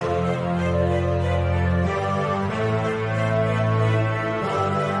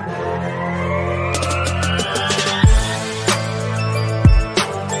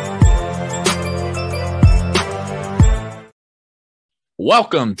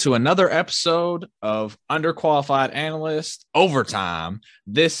Welcome to another episode of Underqualified Analyst Overtime.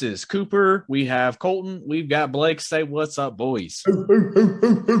 This is Cooper. We have Colton. We've got Blake. Say what's up, boys.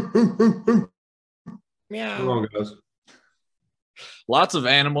 Meow. Come on, guys. Lots of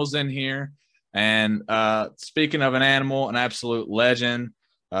animals in here. And speaking of an animal, an absolute legend,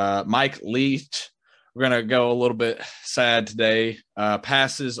 Mike Leach. We're going to go a little bit sad today.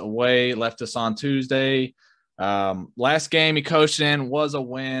 Passes away, left us on Tuesday. Last game he coached in was a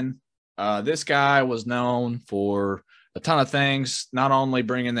win. This guy was known for a ton of things, not only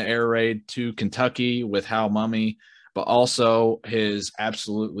bringing the air raid to Kentucky with Hal Mummy, but also his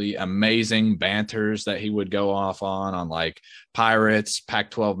absolutely amazing banters that he would go off on like Pirates,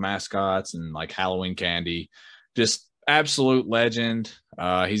 Pac-12 mascots, and like Halloween candy. Just absolute legend.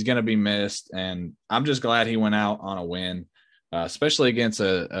 He's going to be missed, and I'm just glad he went out on a win, especially against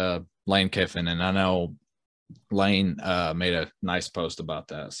a Lane Kiffin. And I know Lane made a nice post about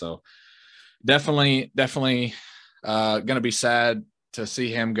that. So definitely going to be sad to see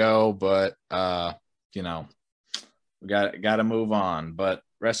him go, but we got to move on. But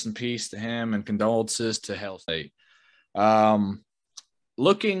rest in peace to him and condolences to Hell State.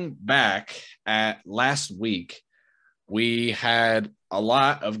 Looking back at last week, we had a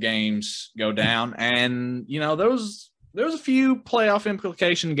lot of games go down, and there was a few playoff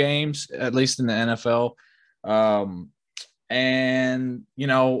implication games, at least in the NFL.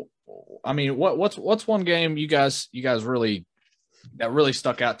 What's one game you guys really that really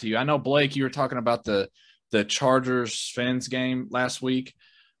stuck out to you? I know, Blake, you were talking about the Chargers Fins game last week.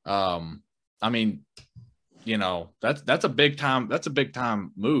 That's a big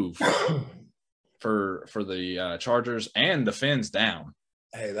time move for the Chargers and the Fins down.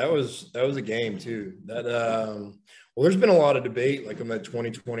 Hey, that was a game too. There's been a lot of debate like in the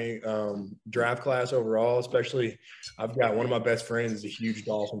 2020 draft class overall, especially. I've got one of my best friends is a huge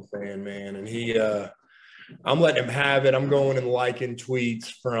Dolphin fan, man, and I'm letting him have it. I'm going and liking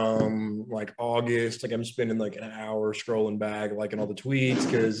tweets from like August. Like I'm spending like an hour scrolling back, liking all the tweets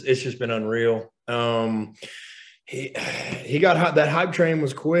because it's just been unreal. He got hot. That hype train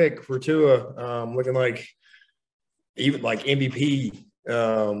was quick for Tua, looking like even like MVP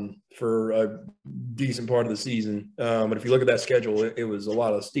for a decent part of the season. But if you look at that schedule, it was a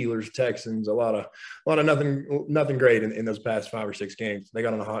lot of Steelers, Texans, a lot of nothing great in those past 5 or 6 games. They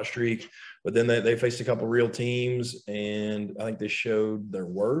got on a hot streak, but then they faced a couple real teams, and I think they showed their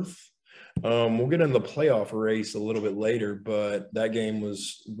worth. We'll get into the playoff race a little bit later, but that game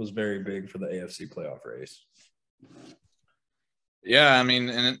was very big for the AFC playoff race. Yeah, I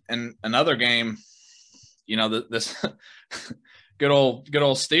mean, and another game, this good old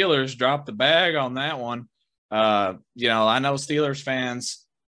Steelers dropped the bag on that one. I know Steelers fans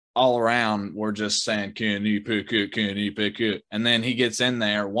all around were just saying, can you pick it? And then he gets in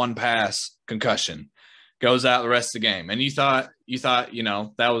there, one pass, concussion, goes out the rest of the game. And you thought,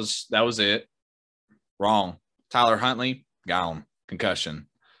 that was it. Wrong. Tyler Huntley, gone, concussion.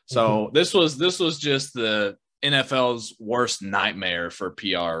 So this was just the NFL's worst nightmare for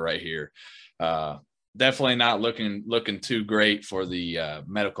PR right here. Definitely not looking too great for the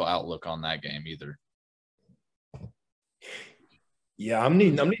medical outlook on that game either. Yeah, I'm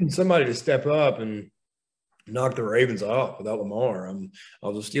needing somebody to step up and knock the Ravens off without Lamar. I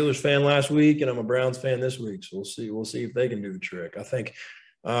was a Steelers fan last week, and I'm a Browns fan this week. So we'll see if they can do the trick. I think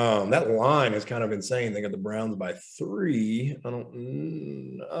that line is kind of insane. They got the Browns by 3. I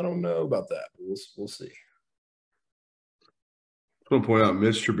don't know about that, but we'll see. I'm going to point out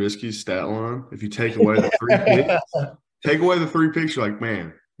Mitch Trubisky's stat line. If you take away the 3 picks, you're like,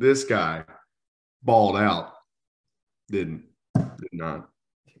 man, this guy balled out. Did not.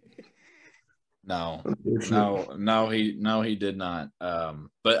 No, he did not.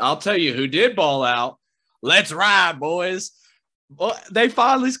 But I'll tell you who did ball out. Let's ride, boys. Well, they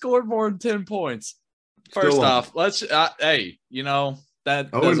finally scored more than 10 points. First off, let's that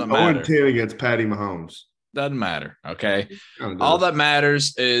doesn't matter. 0-10 against Patty Mahomes. Doesn't matter. Okay. All that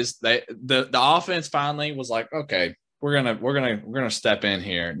matters is the offense finally was like, okay, we're gonna step in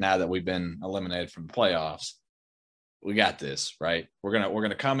here now that we've been eliminated from the playoffs. We got this, right? We're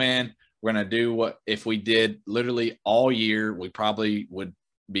gonna come in, we're gonna do what if we did literally all year, we probably would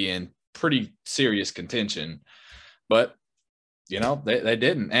be in pretty serious contention. But they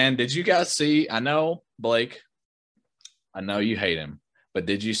didn't. And did you guys see? I know, Blake, I know you hate him, but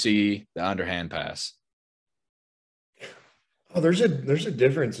did you see the underhand pass? Oh, there's a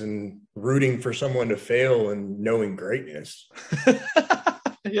difference in rooting for someone to fail and knowing greatness.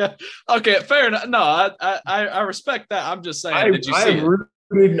 Yeah. Okay. Fair enough. No, I respect that. I'm just saying. Did you see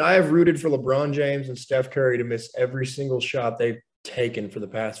it? I have rooted for LeBron James and Steph Curry to miss every single shot they taken for the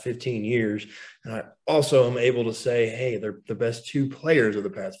past 15 years. And I also am able to say, hey, they're the best two players of the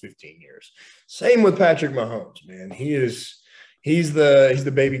past 15 years. Same with Patrick Mahomes, man. He's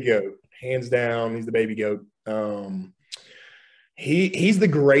the baby goat, hands down. He's the baby goat. He's the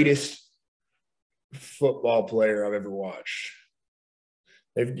greatest football player I've ever watched.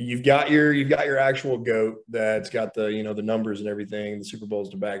 You've got your actual goat that's got the the numbers and everything, the Super Bowls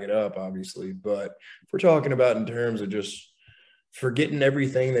to back it up, obviously. But if we're talking about in terms of just forgetting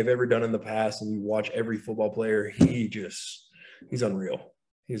everything they've ever done in the past, and you watch every football player, he's unreal.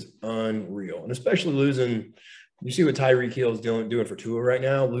 He's unreal, and especially losing. You see what Tyreek Hill is doing for Tua right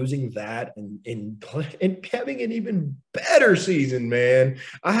now, losing that and having an even better season, man.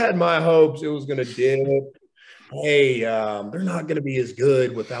 I had my hopes it was going to dip. Hey, they're not going to be as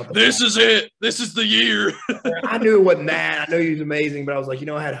good without the. This is it. This is the year. I knew it wasn't that. I know he was amazing, but I was like,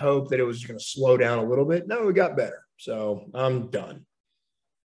 I had hope that it was going to slow down a little bit. No, it got better. So I'm done.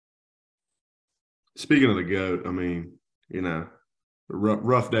 Speaking of the GOAT, I mean,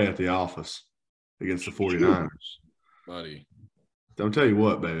 rough day at the office against the 49ers. Buddy. Don't tell you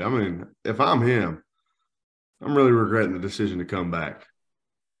what, baby. I mean, if I'm him, I'm really regretting the decision to come back.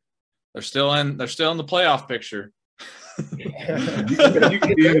 They're still in the playoff picture. You can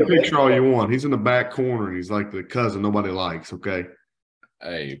be in the picture all you want. He's in the back corner, and he's like the cousin nobody likes, okay?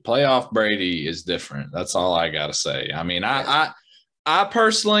 Hey, playoff Brady is different. That's all I got to say. I mean, I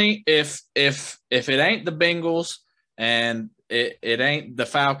personally, if it ain't the Bengals and it ain't the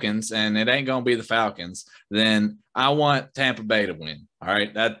Falcons and it ain't going to be the Falcons, then I want Tampa Bay to win. All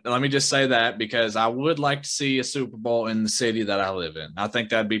right. Let me just say that because I would like to see a Super Bowl in the city that I live in. I think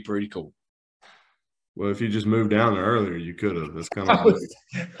that'd be pretty cool. Well, if you just moved down there earlier, you could have. That's kind of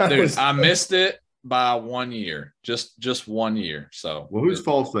I missed it by 1 year, just 1 year. So, well, whose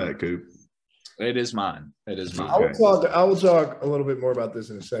fault's that, Coop? It is mine. It is mine. I will talk a little bit more about this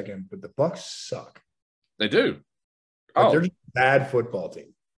in a second, but the Bucs suck. They do. They're just a bad football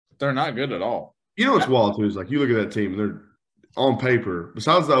team. They're not good at all. You know what's wild too is like you look at that team, they're on paper,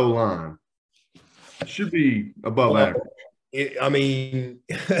 besides the O-line, should be above average. I mean,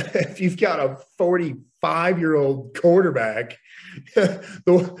 if you've got a 45-year-old quarterback,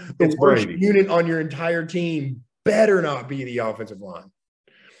 the worst unit on your entire team better not be the offensive line.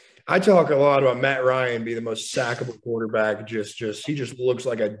 I talk a lot about Matt Ryan being the most sackable quarterback. He just looks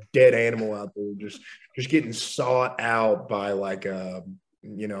like a dead animal out there, just getting sought out by like a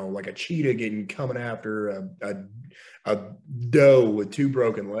cheetah coming after a doe with two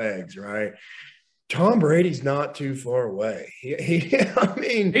broken legs, right? Tom Brady's not too far away. I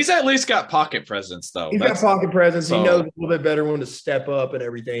mean, he's at least got pocket presence, though. He's got pocket presence. He knows a little bit better when to step up and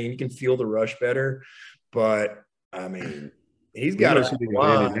everything. He can feel the rush better. But I mean, he's got to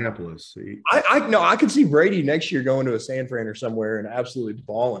Indianapolis. I could see Brady next year going to a San Fran or somewhere and absolutely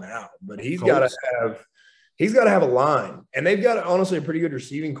balling out. But he's got to have a line, and they've got honestly a pretty good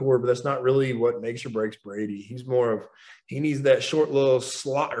receiving core. But that's not really what makes or breaks Brady. He needs that short little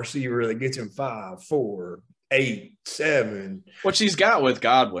slot receiver that gets him 5, 4, 8, 7, which he's got with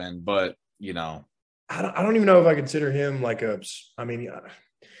Godwin. But I don't even know if I consider him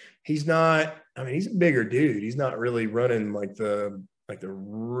he's not. I mean, he's a bigger dude. He's not really running like the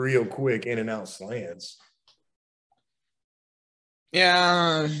real quick in and out slants.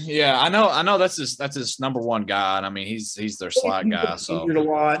 Yeah. I know that's his number one guy. And I mean, he's their slot guy. So a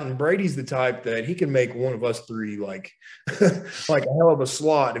lot, and Brady's the type that he can make one of us three like like a hell of a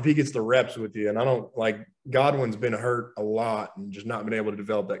slot if he gets the reps with you. And I don't like Godwin's been hurt a lot and just not been able to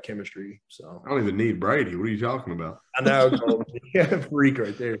develop that chemistry. So I don't even need Brady. What are you talking about? I know, freak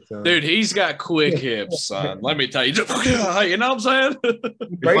right there, son. Dude. He's got quick hips, son. Let me tell you. You know what I'm saying?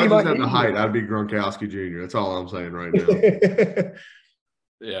 If I just had the height, I'd be Gronkowski Jr. That's all I'm saying right now.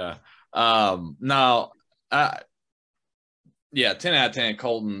 Yeah. No. 10 out of 10.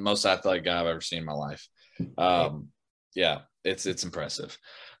 Colton, most athletic guy I've ever seen in my life. Yeah, it's impressive.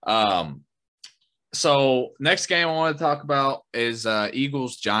 So next game I want to talk about is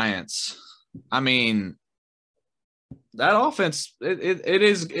Eagles Giants. I mean, that offense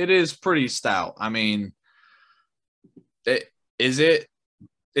it is pretty stout. I mean, is it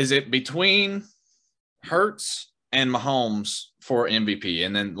between Hurts and Mahomes for MVP,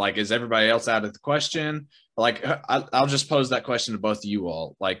 and then like is everybody else out of the question? Like I'll just pose that question to both of you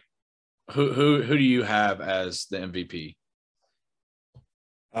all. Like who do you have as the MVP?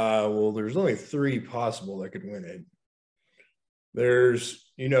 Well, there's only 3 possible that could win it.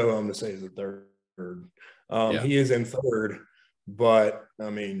 There's, who I'm going to say is the third. He is in third, but I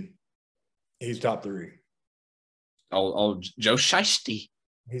mean, he's top 3. Oh, Joe Shiesty.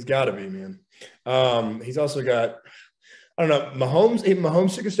 He's got to be, man. He's also got I don't know.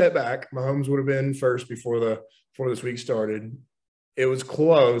 Mahomes took a step back. Mahomes would have been first before this week started. It was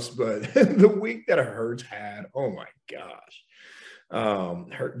close, but the week that Hurts had, oh my gosh.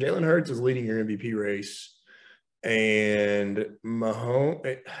 Jalen Hurts is leading your MVP race, and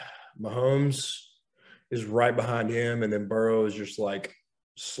Mahomes is right behind him, and then Burrow is just like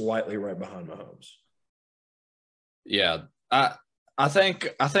slightly right behind Mahomes. Yeah, I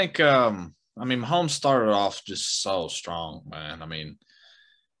think I mean Mahomes started off just so strong, man. I mean,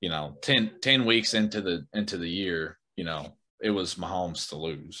 10 weeks into the year, it was Mahomes to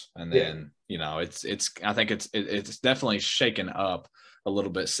lose, and then it's I think it's definitely shaken up a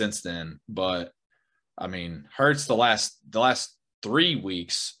little bit since then. But I mean, Hurts the last 3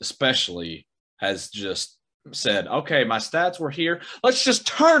 weeks especially has just said, okay, my stats were here. Let's just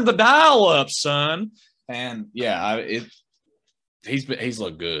turn the dial up, son. And yeah, he's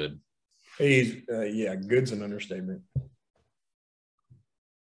looked good. Good's an understatement.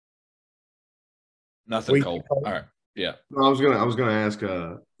 Nothing cold. All right. Yeah. I was gonna ask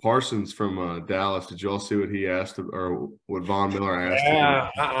Parsons from Dallas. Did y'all see what he asked or what Von Miller asked?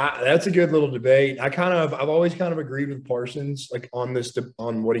 Yeah, that's a good little debate. I've always kind of agreed with Parsons like on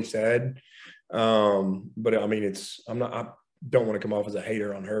what he said. But I mean, I don't want to come off as a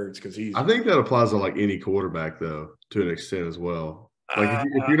hater on Hurts because I think that applies to like any quarterback though, to an extent as well. Like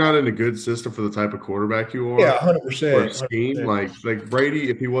if you're not in a good system for the type of quarterback you are, yeah, 100%. or a scheme, like Brady,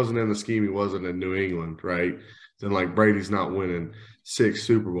 if he wasn't in the scheme, he wasn't in New England, right? Then like Brady's not winning 6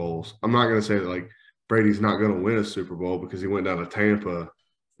 Super Bowls. I'm not going to say that like Brady's not going to win a Super Bowl because he went down to Tampa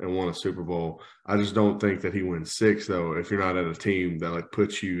and won a Super Bowl. I just don't think that he wins 6 though if you're not at a team that like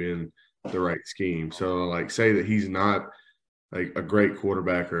puts you in the right scheme. So like say that he's not like a great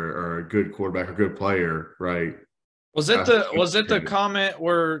quarterback or a good quarterback or good player, right? Was it the comment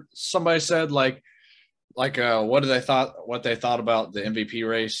where somebody said like what they thought about the MVP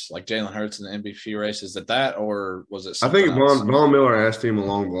race, like Jalen Hurts in the MVP race? Is that or was it something I think else? Von Miller asked him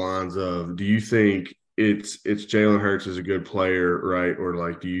along the lines of, do you think it's Jalen Hurts is a good player, right? Or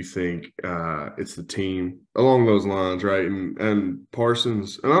like, do you think it's the team along those lines, right? And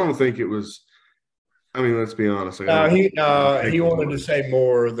Parsons, and I don't think it was. I mean, let's be honest. Like, he wanted to say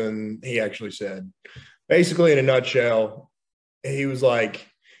more than he actually said. Basically, in a nutshell, he was like,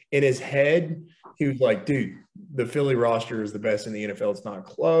 in his head, he was like, dude, the Philly roster is the best in the NFL. It's not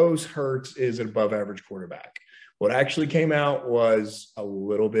close. Hurts is an above average quarterback. What actually came out was a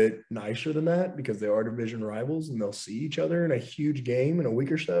little bit nicer than that because they are division rivals and they'll see each other in a huge game in a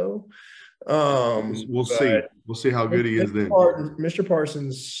week or so. We'll see. We'll see how good he is then. Mr.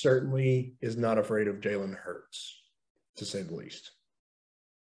 Parsons certainly is not afraid of Jalen Hurts, to say the least.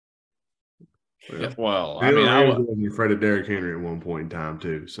 Well, I mean, I was afraid of Derrick Henry at one point in time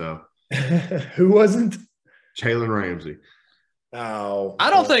too. So, who wasn't? Jalen Ramsey. Oh, I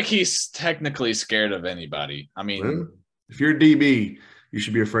don't think he's technically scared of anybody. I mean, if you're a DB, you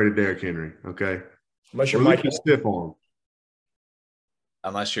should be afraid of Derrick Henry. Okay, unless you're Mike stiff arm.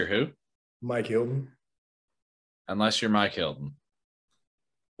 Unless you're who? Mike Hilton. Unless you're Mike Hilton.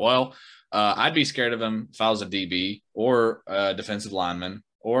 Well, I'd be scared of him if I was a DB or a defensive lineman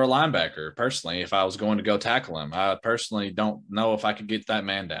or a linebacker, personally, if I was going to go tackle him. I personally don't know if I could get that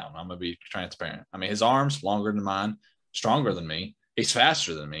man down. I'm going to be transparent. I mean, his arm's longer than mine, stronger than me. He's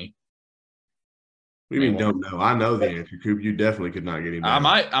faster than me. What do you mean don't know? I know the answer, Coop. You definitely could not get him down.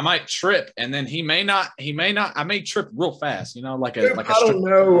 I might trip, and then he may not. I may trip real fast, like a. I don't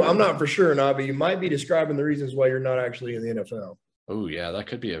know. I'm not for sure, Nabi. You might be describing the reasons why you're not actually in the NFL. Oh yeah, that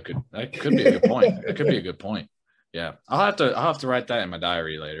could be a good point. That could be a good point. Yeah, I'll have to write that in my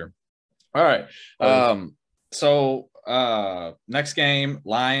diary later. All right. So next game,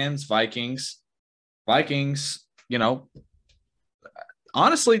 Lions, Vikings. Vikings,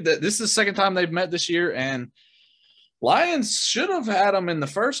 honestly, this is the second time they've met this year, and Lions should have had them in the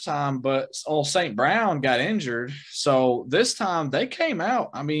first time, but old St. Brown got injured. So this time they came out.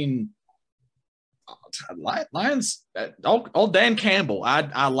 I mean, Lions, old Dan Campbell,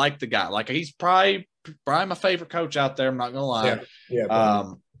 I like the guy. Like, he's probably my favorite coach out there. I'm not gonna lie.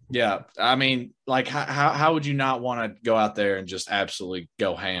 Yeah. I mean, like, how would you not want to go out there and just absolutely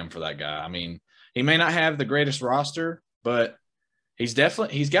go ham for that guy? I mean, he may not have the greatest roster, but he's got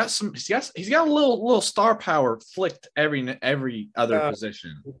a little star power flicked every other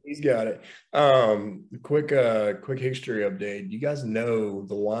position. He's got it. Quick history update. You guys know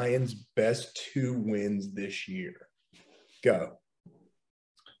the Lions' best 2 wins this year? Go.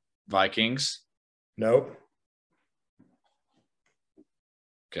 Vikings. Nope.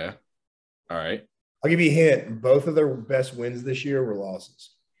 Okay. All right. I'll give you a hint. Both of their best wins this year were losses.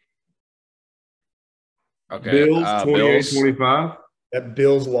 Okay. Bills, Bills. 28-25. That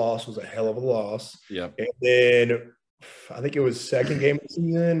Bills loss was a hell of a loss. Yep. And then I think it was second game of the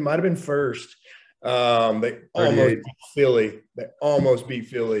season, might have been first. They almost beat Philly. They almost beat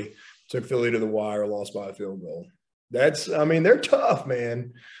Philly, took Philly to the wire, lost by a field goal. They're tough,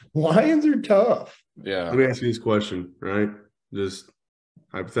 man. Lions are tough. Yeah. Let me ask you this question, right? Just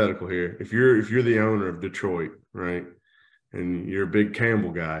hypothetical here. If you're the owner of Detroit, right, and you're a big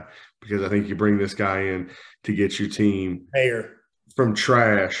Campbell guy, because I think you bring this guy in to get your team from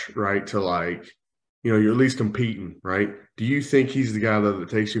trash, right, to like, you're at least competing, right? Do you think he's the guy that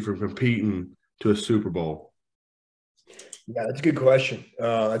takes you from competing to a Super Bowl? Yeah, that's a good question.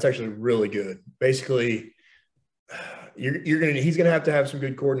 That's actually really good. Basically, he's gonna have to have some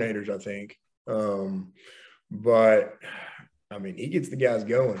good coordinators, I think. But I mean, he gets the guys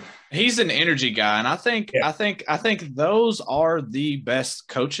going. He's an energy guy, and I think those are the best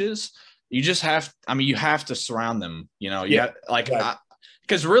coaches. You just have, you have to surround them.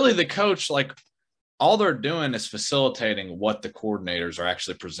 Because really the coach, like, all they're doing is facilitating what the coordinators are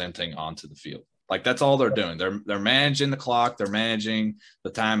actually presenting onto the field. Like, that's all they're doing. They're managing the clock. They're managing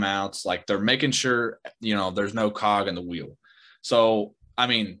the timeouts. Like, they're making sure, there's no cog in the wheel. So,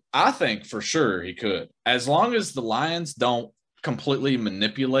 I think for sure he could, as long as the Lions don't completely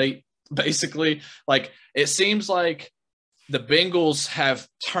manipulate, basically. Like, it seems like the Bengals have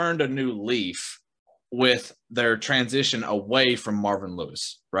turned a new leaf with their transition away from Marvin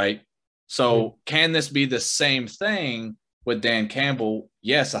Lewis, right? So can this be the same thing with Dan Campbell?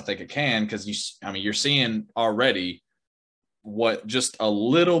 Yes, I think it can, because you're seeing already what just a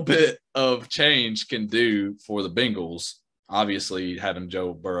little bit of change can do for the Bengals. Obviously, having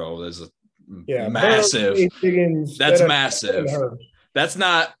Joe Burrow is massive. That's massive. That's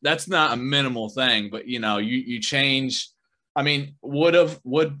not a minimal thing, but you change.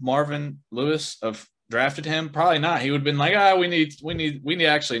 Would Marvin Lewis have drafted him? Probably not. He would have been like, we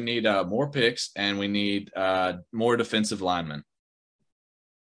actually need more picks, and we need more defensive linemen.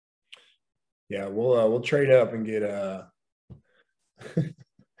 Yeah, we'll trade up and get picked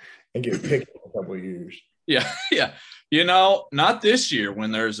in a couple of years. Yeah, yeah. Not this year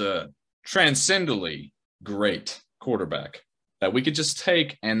when there's a transcendently great quarterback that we could just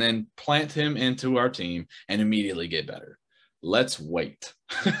take and then plant him into our team and immediately get better. Let's wait.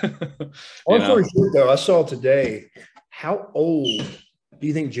 Long story short, though, I saw today, how old do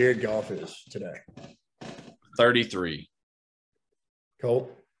you think Jared Goff is today? 33.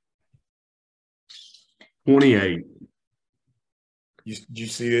 Colt? 28. Did you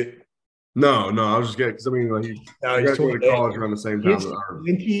see it? No, I was just getting, because he graduated college around the same time. He's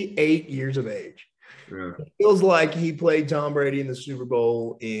 28 years of age. Yeah. It feels like he played Tom Brady in the Super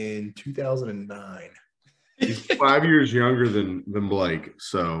Bowl in 2009. He's 5 years younger than Blake.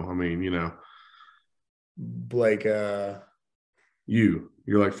 So, Blake, you're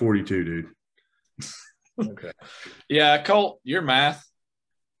like 42, dude. Okay. Yeah, Colt, your math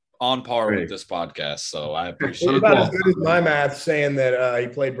on par with this podcast, so I appreciate it. It's about as good as my math saying that he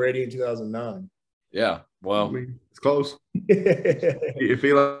played Brady in 2009. Yeah, well, it's close. If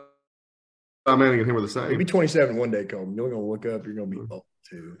Eli Manning and him were the same, he'll be 27 one day, Colton. You're gonna look up. You're gonna be old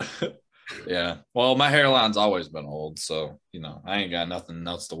too. Yeah. Well, my hairline's always been old, so I ain't got nothing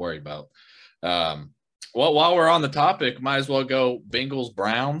else to worry about. Well, while we're on the topic, might as well go Bengals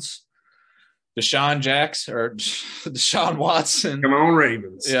Browns. Deshaun Watson. Come on,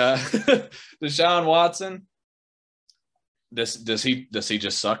 Ravens. Yeah. Deshaun Watson. Does he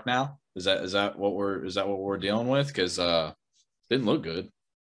just suck now? Is that what we're dealing with? Because didn't look good.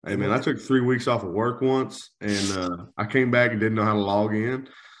 Hey man, I took 3 weeks off of work once, and I came back and didn't know how to log in.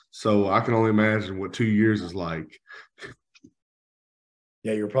 So I can only imagine what 2 years is like.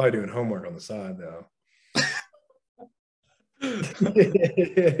 Yeah, you're probably doing homework on the side, though.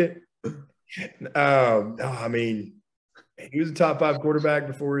 He was a top 5 quarterback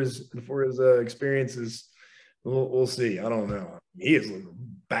before his experiences. We'll see. I don't know. He is looking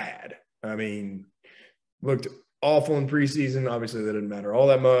bad. Looked awful in preseason. Obviously, that didn't matter all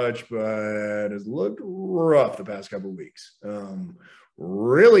that much, but has looked rough the past couple of weeks.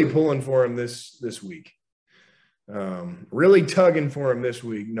 Really pulling for him this week. Really tugging for him this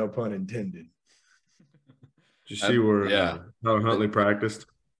week. No pun intended. Did you see where Tyler Huntley practiced?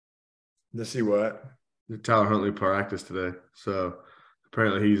 To see what? Tyler Huntley practiced today. So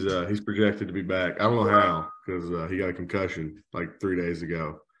apparently he's projected to be back. I don't know how, because he got a concussion like 3 days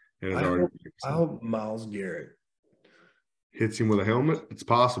ago. And I hope Myles Garrett hits him with a helmet. It's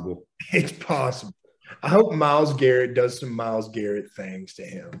possible. It's possible. I hope Myles Garrett does some Myles Garrett things to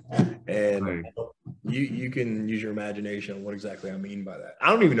him, and you can use your imagination on what exactly I mean by that. I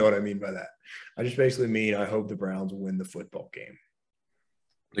don't even know what I mean by that. I just basically mean I hope the Browns win the football game.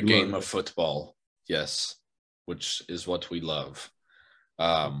 The game of football, yes, which is what we love.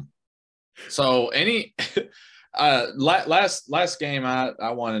 So any last game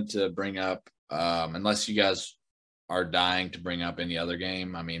I wanted to bring up, unless you guys are dying to bring up any other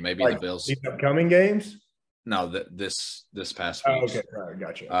game. I mean, maybe like the Bills. These upcoming games? No, this past week. Okay, right,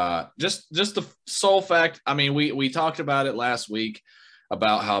 gotcha. Just the sole fact. I mean, we talked about it last week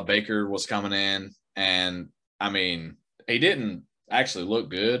about how Baker was coming in, and I mean, he didn't actually look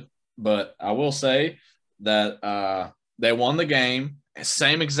good, but I will say that they won the game.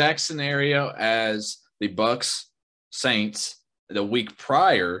 Same exact scenario as the Bucks Saints the week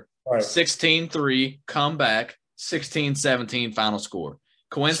prior. Right. 16-3 comeback, 16-17 final score.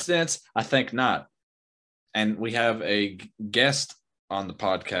 Coincidence? I think not. And we have a guest on the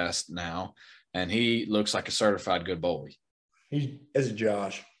podcast now, and he looks like a certified good boy. It's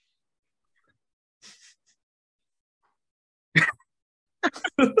Josh.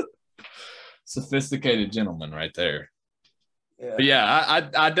 Sophisticated gentleman right there. Yeah. But yeah,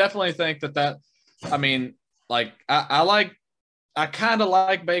 I definitely think that I mean, like I kind of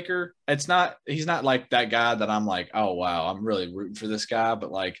like Baker. He's not like that guy that I'm like, oh wow, I'm really rooting for this guy.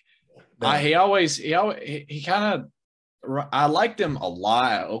 But like, he kind of, I liked him a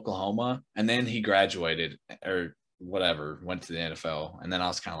lot at Oklahoma, and then he graduated or whatever, went to the NFL, and then I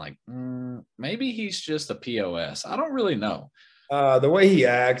was kind of like, maybe he's just a POS. I don't really know. The way he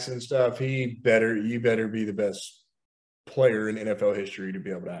acts and stuff, you better be the best player in NFL history to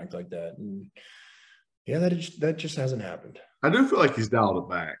be able to act like that. And yeah, that just hasn't happened. I do feel like he's dialed it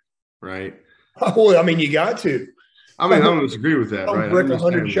back, right? Oh, I mean, you got to. I mean, I don't disagree with that, right? Brick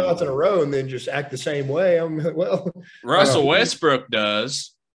 100 shots in a row and then just act the same way. Russell Westbrook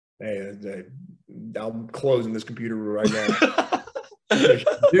does. Hey, I'm closing this computer right now. I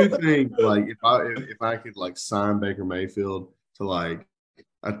do think, like, if I could like sign Baker Mayfield to like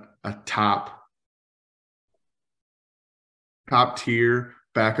a top tier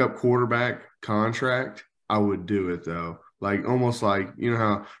backup quarterback contract, I would do it though. Like almost like, you know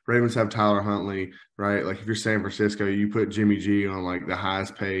how Ravens have Tyler Huntley, right? Like if you're San Francisco, you put Jimmy G on like the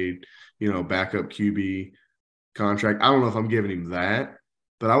highest paid, backup QB contract. I don't know if I'm giving him that,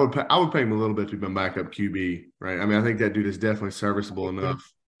 but I would pay him a little bit to be my backup QB, right? I mean, I think that dude is definitely serviceable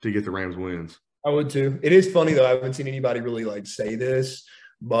enough to get the Rams wins. I would too. It is funny though. I haven't seen anybody really like say this,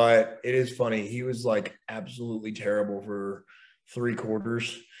 but it is funny. He was like absolutely terrible for 3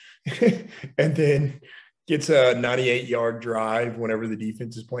 quarters and then gets a 98-yard drive whenever the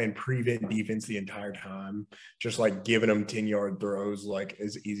defense is playing prevent defense the entire time, just like giving them 10-yard throws like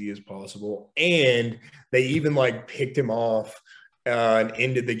as easy as possible. And they even like picked him off and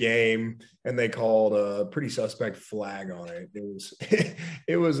ended the game, and they called a pretty suspect flag on it.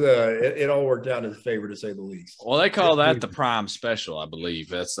 It all worked out in his favor, to say the least. Well, they call that the prime special, I believe.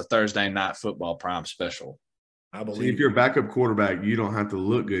 That's the Thursday night football prime special. I believe. See, if you're a backup quarterback, you don't have to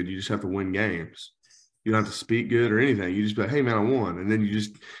look good. You just have to win games. You don't have to speak good or anything. You just be like, hey, man, I won. And then you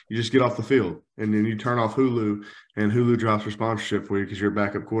just get off the field. And then you turn off Hulu, and Hulu drops their sponsorship for you because you're a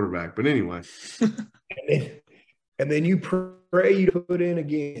backup quarterback. But anyway. and then you pray you put in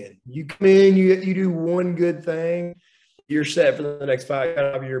again. You come in, you do one good thing, you're set for the next 5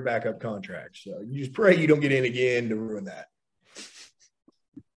 of your backup contract. So you just pray you don't get in again to ruin that.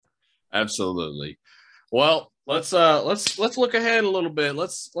 Absolutely. Well, let's look ahead a little bit.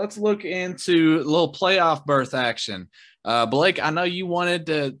 Let's look into a little playoff berth action. Blake, I know you wanted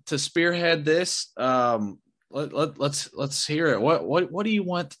to spearhead this. Let's hear it. What do you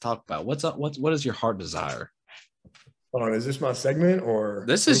want to talk about? What is your heart desire? Hold on, is this my segment or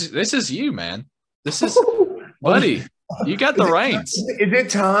this is you, man? This is buddy. You got the reins. Is it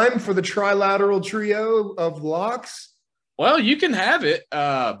time for the trilateral trio of locks? Well, you can have it,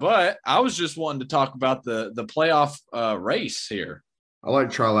 but I was just wanting to talk about the playoff race here. I like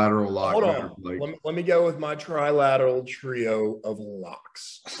trilateral lock. Hold on. Let me go with my trilateral trio of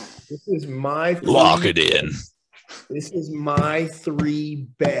locks. This is my lock it in. This is my 3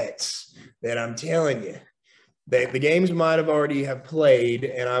 bets that I'm telling you. The games might have played,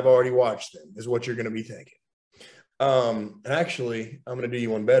 and I've already watched them, is what you're going to be thinking. Actually, I'm going to do you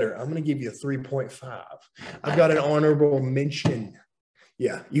one better. I'm going to give you a 3.5. I've got an honorable mention.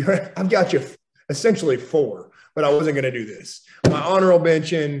 Yeah, I've got you essentially 4, but I wasn't going to do this. My honorable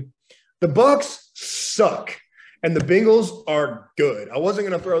mention, the Bucks suck. And the Bengals are good. I wasn't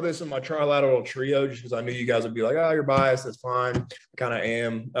going to throw this in my trilateral trio just because I knew you guys would be like, oh, you're biased. That's fine. I kind of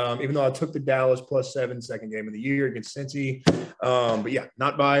am. Even though I took the Dallas +7 second game of the year against Cincy. But yeah,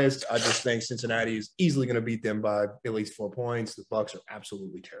 not biased. I just think Cincinnati is easily going to beat them by at least 4 points. The Bucs are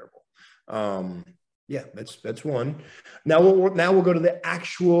absolutely terrible. Yeah, that's one. Now we'll go to the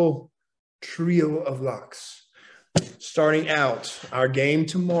actual trio of locks. Starting out, our game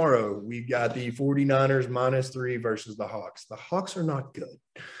tomorrow, we've got the 49ers -3 versus the Hawks. The Hawks are not good.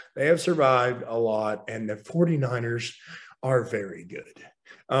 They have survived a lot, and the 49ers are very good.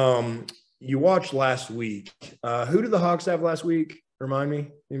 You watched last week. Who did the Hawks have last week? Remind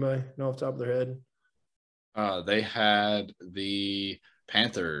me. Anybody know off the top of their head? They had the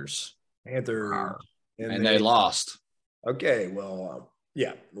Panthers. And they lost. Okay, well,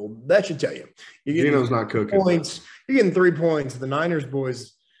 yeah, well, that should tell you. Gino's not cooking. Points. You're getting 3 points. The Niners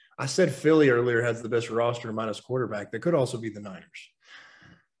boys, I said Philly earlier has the best roster minus quarterback. That could also be the Niners.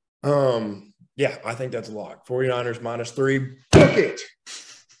 Yeah, I think that's a lock. 49ers -3. Book it.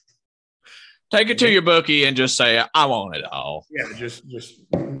 Take it to your bookie and just say, I want it all. Yeah, just here's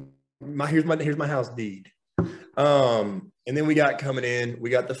my house deed. And then we got coming in, we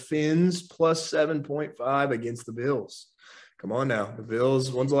got the Fins +7.5 against the Bills. Come on now. The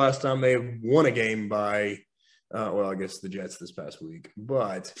Bills, when's the last time they won a game by I guess the Jets this past week.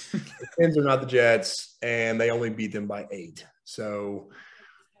 But the Fins are not the Jets, and they only beat them by 8. So,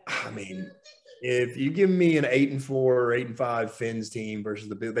 I mean, if you give me an 8-4 or 8-5 Fins team versus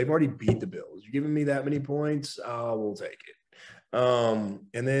the Bills, they've already beat the Bills. You're giving me that many points, we'll take it.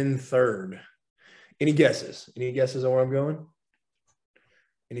 And then third, any guesses? Any guesses on where I'm going?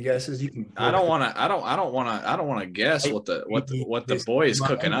 Any guesses? You can. I don't want to guess what the boy is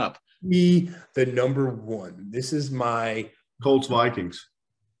cooking up. Me, the number one. This is my Colts Vikings.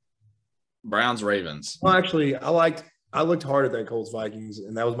 Browns Ravens. Well, actually, I looked hard at that Colts Vikings,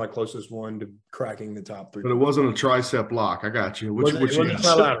 and that was my closest one to cracking the top 3. But it wasn't a tricep lock. I got you. Which it wasn't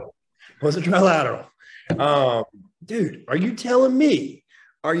trilateral. It wasn't trilateral. Dude, are you telling me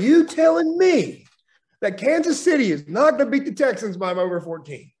that Kansas City is not going to beat the Texans by over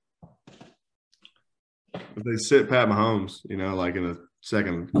 14? If they sit Pat Mahomes, like in the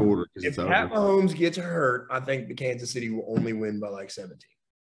second quarter. If Pat Mahomes gets hurt, I think the Kansas City will only win by like 17.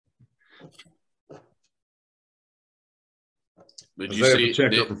 Did you see?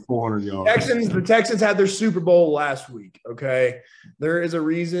 Check up for 400 yards. The Texans had their Super Bowl last week. Okay, there is a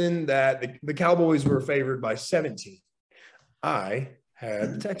reason that the Cowboys were favored by 17. I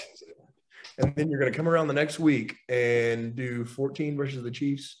had the Texans, and then you're going to come around the next week and do 14 versus the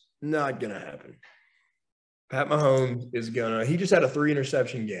Chiefs. Not going to happen. Pat Mahomes is he just had a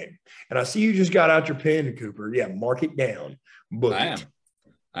 3-interception game. And I see you just got out your pen, Cooper. Yeah, mark it down.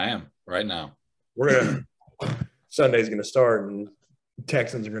 I am right now. Sunday's going to start, and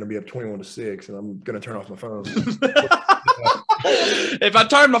Texans are going to be up 21-6, and I'm going to turn off my phone. If I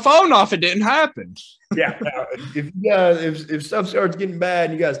turned my phone off, it didn't happen. Yeah. If stuff starts getting bad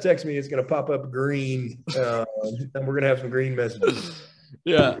and you guys text me, it's going to pop up green, and we're going to have some green messages.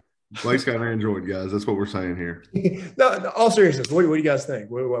 Yeah. Blake's got an Android, guys. That's what we're saying here. No, all seriousness, what do you guys think?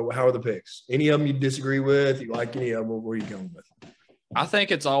 How are the picks? Any of them you disagree with? You like any of them? Where are you going with? I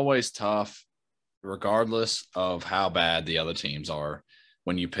think it's always tough, regardless of how bad the other teams are,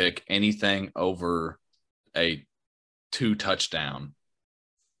 when you pick anything over a 2-touchdown.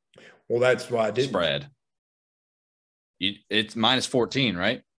 Well, that's why I did spread. It's -14,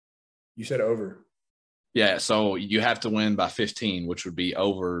 right? You said over. Yeah, so you have to win by 15, which would be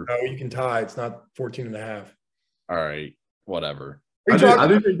over. No, you can tie. It's not 14.5. All right, whatever. There's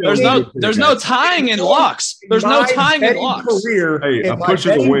no tying in locks. There's no tying in locks. In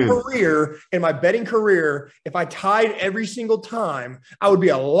my betting career, if I tied every single time, I would be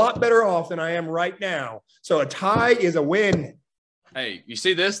a lot better off than I am right now. So a tie is a win. Hey, you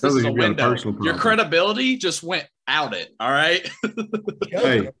see this? This is a window. Your credibility just went out it. All right.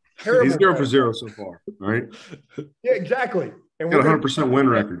 Hey, he's 0 for 0 so far. All right. Yeah, exactly. And got a 100% win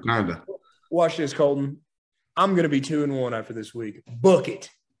record, kinda. Watch this, Colton. I'm going to be 2-1 after this week. Book it.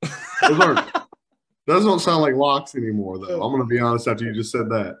 Those don't sound like locks anymore, though. I'm going to be honest after you just said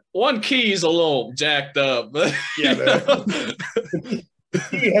that. One key's a little jacked up. But yeah, the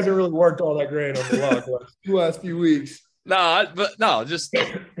key hasn't really worked all that great on the lock the last few weeks.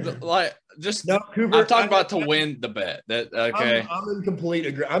 Just Cooper, I'm talking about to win the bet. Okay. I'm in complete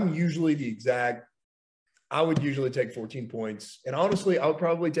agreement. I'm usually I would usually take 14 points. And honestly, I would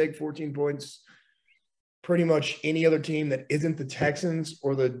probably take 14 points pretty much any other team that isn't the Texans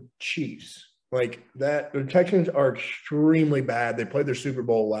or the Chiefs. Like that, the Texans are extremely bad. They played their Super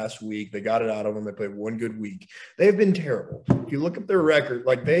Bowl last week. They got it out of them. They played one good week. They have been terrible. If you look at their record,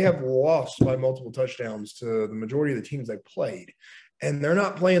 like they have lost by multiple touchdowns to the majority of the teams they played, and they're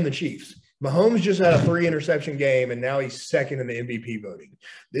not playing the Chiefs. Mahomes just had a 3-interception game, and now he's second in the MVP voting.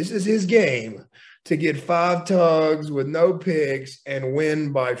 This is his game to get 5 tugs with no picks and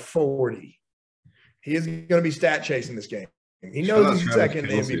win by 40. He is going to be stat chasing this game. He knows he's second.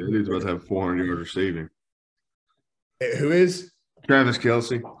 That dude's about to have 400 yards receiving. Who is? Travis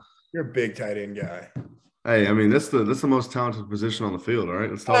Kelce. You're a big tight end guy. Hey, I mean, that's the most talented position on the field, all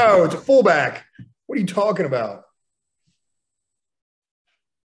right? Let's talk. No, it's a fullback. What are you talking about?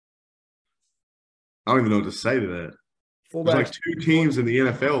 I don't even know what to say to that. Fullback. There's like 2 teams in the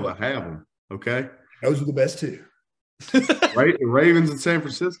NFL that have them, okay? Those are the best 2. Right? The Ravens and San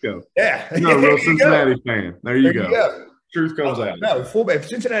Francisco. Yeah. You're a real Cincinnati fan. There you go. Truth comes out. No, fullback. If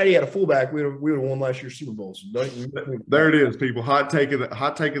Cincinnati had a fullback, we would have won last year's Super Bowl. So there it is, people. Hot take of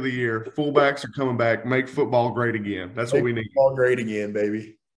the year. Fullbacks are coming back. Make football great again. That's what we need. Football great again,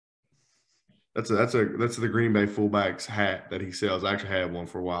 baby. That's the Green Bay fullbacks hat that he sells. I actually had one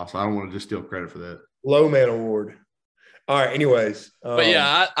for a while, so I don't want to just steal credit for that. Low man award. All right. Anyways, but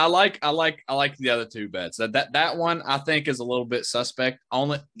yeah, I like the other 2 bets. That one I think is a little bit suspect.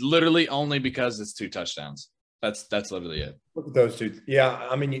 Literally only because it's 2 touchdowns. That's literally it. Look at those 2. Yeah,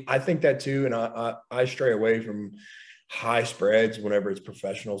 I mean, I think that too, and I stray away from high spreads whenever it's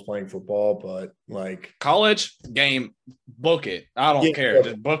professionals playing football. But like college game, book it. I don't care.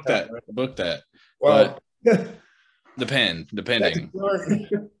 Just book that. Book that. Well, depending.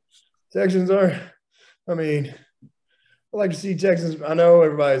 Texans are. I mean, I like to see Texans. I know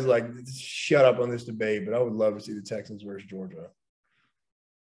everybody's like, shut up on this debate, but I would love to see the Texans versus Georgia.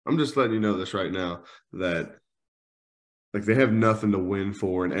 I'm just letting you know this right now that like they have nothing to win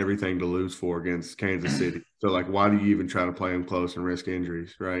for and everything to lose for against Kansas City. So like, why do you even try to play them close and risk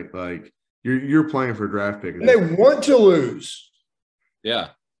injuries, right? Like you're playing for a draft pick. And they want to lose. Yeah.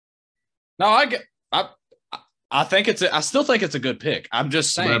 No, I think I still think it's a good pick. I'm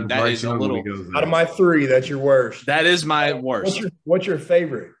just saying that is a little out of my 3. That's your worst. That is my worst. What's your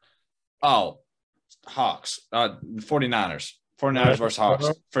favorite? Oh, Hawks. 49ers. 49ers versus Hawks.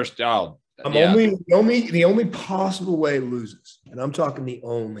 First. Oh, the only possible way it loses, and I'm talking the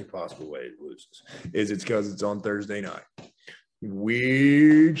only possible way it loses, is it's because it's on Thursday night.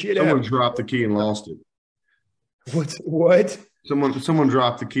 Weird shit. Someone dropped the key and lost it. What? Someone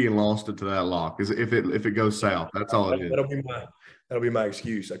dropped the key and lost it to that lock. Is if it goes south, that's all it is. That'll be my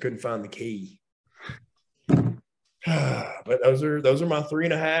excuse. I couldn't find the key. But those are my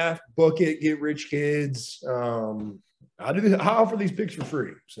 3.5. Book it, get rich kids. I offer these picks for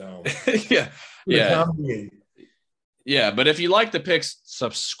free. So yeah. Yeah, but if you like the picks,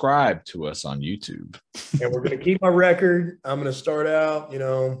 subscribe to us on YouTube. And we're gonna keep my record. I'm gonna start out,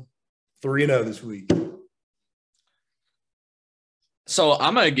 3-0 this week. So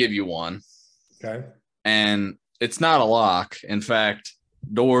I'm gonna give you one. Okay. And it's not a lock. In fact,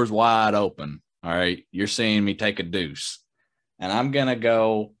 doors wide open. All right. You're seeing me take a deuce. And I'm gonna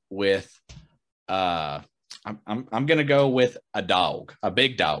go with I'm gonna go with a dog, a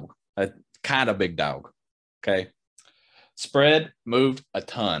big dog, a kind of big dog. Okay. Spread moved a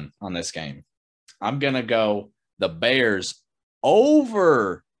ton on this game. I'm gonna go the Bears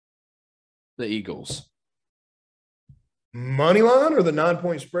over the Eagles. Money line or the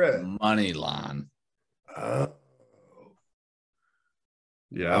 9-point spread? Money line. Yeah,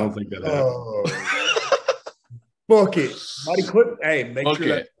 I don't think that happens. Book it. Mighty clip. Hey, make Book sure it.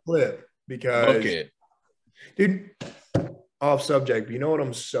 that clip because Book it. Dude, off subject, but you know what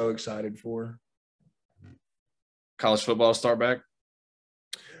I'm so excited for? College football start back.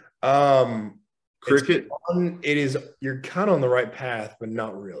 Cricket. You're kind of on the right path, but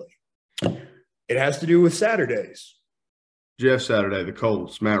not really. It has to do with Saturdays. Jeff Saturday, the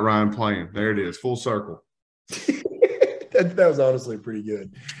Colts, Matt Ryan playing. There it is, full circle. that was honestly pretty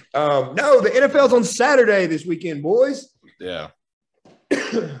good. No, the NFL's on Saturday this weekend, boys. Yeah.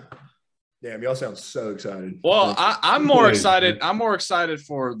 Damn, y'all sound so excited. Well, I'm more excited. I'm more excited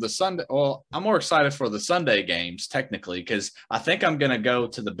for the Sunday. Well, I'm more excited for the Sunday games technically because I think I'm gonna go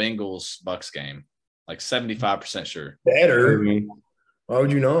to the Bengals Bucks game. Like 75% sure. Better. Why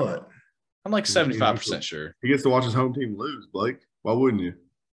would you not? I'm like 75% sure. He gets to watch his home team lose, Blake. Why wouldn't you?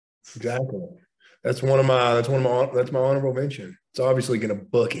 Exactly. That's my honorable mention. It's obviously going to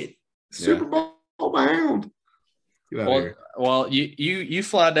book it. Super Bowl bound. Get out of here. Well, you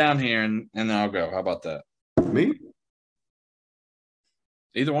fly down here and then I'll go. How about that? Me?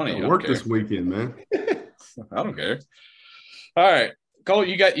 Either one of you. I work this weekend, man. I don't care. All right. Cole,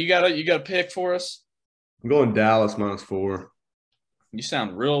 you got a pick for us? I'm going Dallas -4. You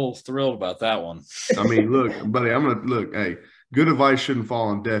sound real thrilled about that one. I mean, look, buddy, I'm gonna look. Hey, good advice shouldn't fall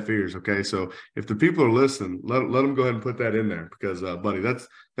on deaf ears. Okay, so if the people are listening, let them go ahead and put that in there because, buddy,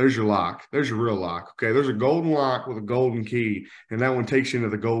 there's your lock. There's your real lock. Okay, there's a golden lock with a golden key, and that one takes you into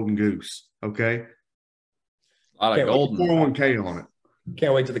the golden goose. Okay, A lot of golden 401k on it.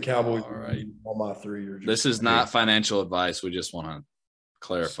 Can't wait till the Cowboys. All right. On my 3 years. This is not financial advice. We just want to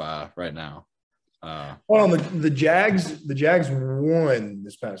clarify right now. Well, the Jags won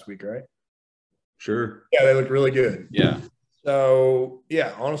this past week, right? Sure. Yeah, they looked really good. Yeah. So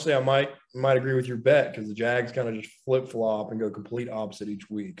yeah, honestly, I might agree with your bet because the Jags kind of just flip flop and go complete opposite each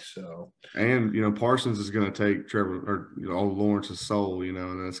week. So and Parsons is going to take Trevor or old Lawrence's soul,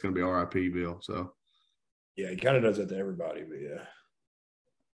 and that's going to be R.I.P. Bill. So yeah, he kind of does that to everybody, but yeah.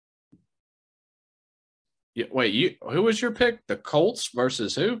 Yeah. Wait, who was your pick? The Colts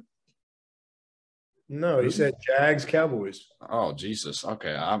versus who? No, he said Jags, Cowboys. Oh, Jesus.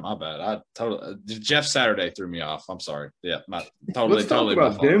 Okay, my bad. I totally Jeff Saturday threw me off. I'm sorry. Yeah, Let's talk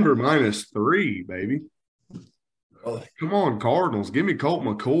about Denver -3, baby. Oh. Come on, Cardinals. Give me Colt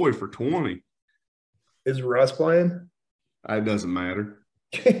McCoy for 20. Is Russ playing? It doesn't matter.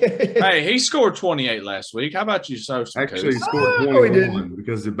 Hey, he scored 28 last week. How about you, Actually, he scored 21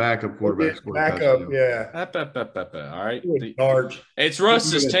 because the backup quarterback scored backup, yeah. All right. It's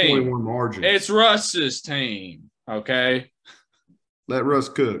Russ's team. Margin. It's Russ's team. Okay. Let Russ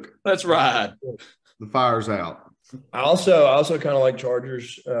cook. Let's ride. The fire's out. I also kind of like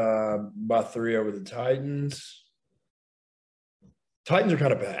Chargers by 3 over the Titans. Titans are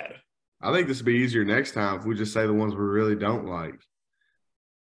kind of bad. I think this would be easier next time if we just say the ones we really don't like.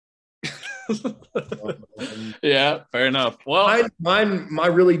 Yeah, fair enough. Well, my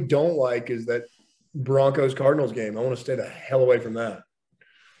really don't like is that Broncos Cardinals game. I want to stay the hell away from that.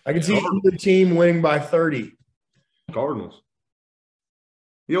 I can see either team winning by 30. Cardinals.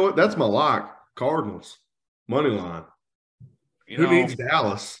 You know what? That's my lock. Cardinals. Money line. Who needs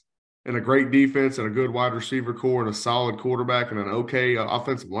Dallas and a great defense and a good wide receiver core and a solid quarterback and an okay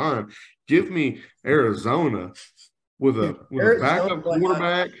offensive line? Give me Arizona with a backup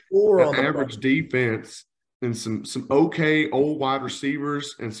quarterback, an average defense, and some okay old wide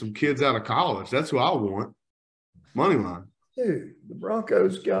receivers and some kids out of college. That's who I want. Money line. Dude, the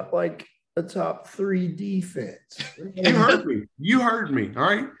Broncos got like a top 3 defense. You heard me. All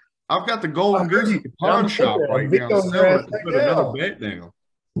right. I've got the golden goose at the pawn shop right now. Put another bet down.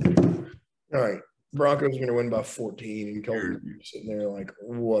 All right. Broncos are going to win by 14, and Colton sitting there like,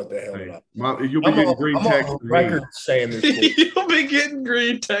 what the hell did I? You'll be getting green text from me. Saying this. You'll be getting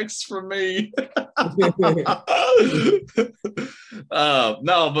green text from me.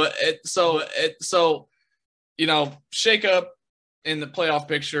 No, but shake up in the playoff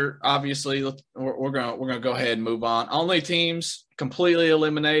picture. Obviously, we're gonna go ahead and move on. Only teams completely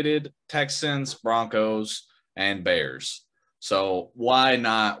eliminated: Texans, Broncos, and Bears. So why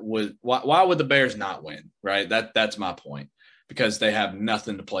would the Bears not win? Right. That's my point, because they have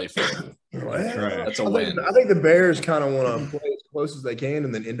nothing to play for. That's a win. I think the Bears kind of want to play as close as they can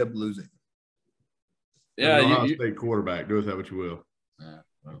and then end up losing. Yeah, you State quarterback. Do with that what you will.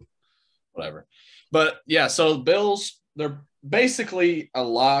 Well, whatever. But yeah, so the Bills, they're basically a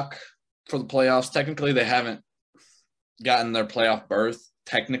lock for the playoffs. Technically, they haven't gotten their playoff berth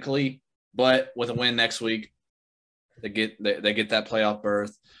technically, but with a win next week, they get that playoff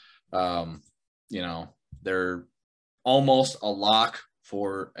berth. They're almost a lock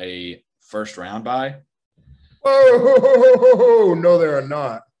for a first round bye. Oh, no, they are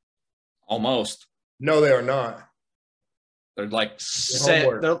not. Almost. No, they are not. They're like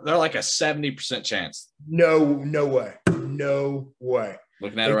they're like a 70% chance. No way. No way.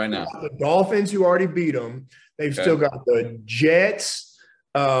 Looking at it right now. The Dolphins, who already beat them. They've still got the Jets,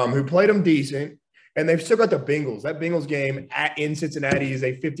 who played them decent. And they've still got the Bengals. That Bengals game in Cincinnati is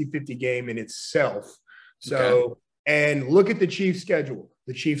a 50-50 game in itself. So, and look at the Chiefs' schedule.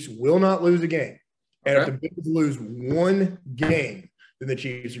 The Chiefs will not lose a game. And if the Bengals lose one game, then the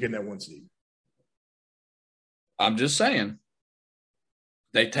Chiefs are getting that 1 seed. I'm just saying.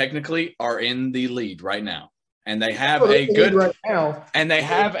 They technically are in the lead right now. And they have have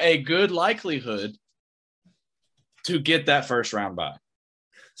a good likelihood to get that first round bye.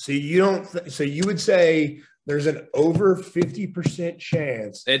 So you would say there's an over 50%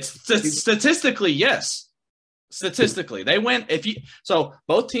 chance. It's statistically, yes. Statistically, they win. So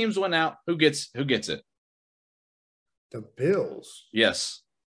both teams went out. Who gets it? The Bills. Yes.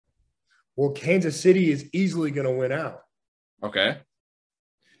 Well, Kansas City is easily going to win out. Okay.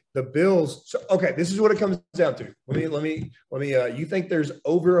 The Bills. So, okay, this is what it comes down to. Let me. You think there's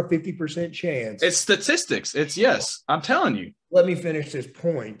over a 50% chance? It's statistics. It's yes. I'm telling you. Let me finish this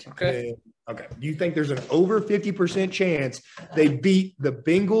point. Okay. Okay. Do you think there's an over 50% chance they beat the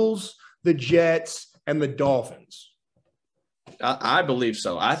Bengals, the Jets, and the Dolphins? I believe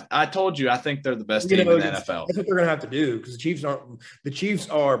so. I told you I think they're the best team in the NFL. That's what they're going to have to do because the Chiefs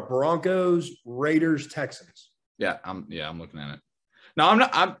are Broncos, Raiders, Texans. Yeah, I'm looking at it. No, I'm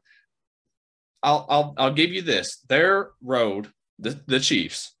not. I'll give you this. Their road, the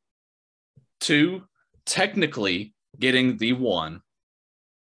Chiefs, to technically getting the one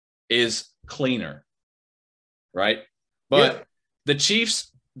is cleaner, right? But the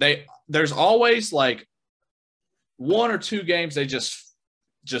Chiefs, there's always like one or two games they just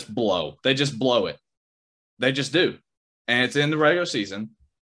blow. They just blow it. They just do, and it's in the regular season,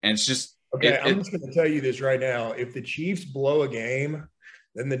 and it's just okay. I'm just going to tell you this right now: if the Chiefs blow a game,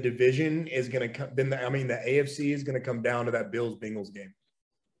 then the division is going to come. Then the AFC is going to come down to that Bills-Bengals game.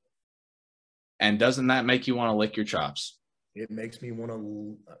 And doesn't that make you want to lick your chops? It makes me want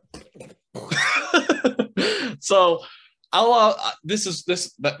to. So,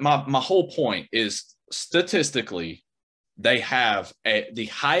 my whole point is statistically, they have the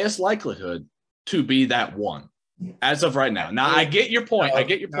highest likelihood to be that one as of right now. Now, I get your point.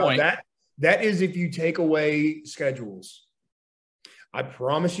 That is if you take away schedules. I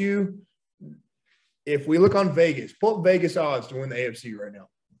promise you, if we look on Vegas, pull up Vegas odds to win the AFC right now.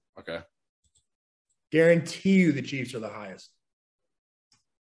 Okay. Guarantee you the Chiefs are the highest.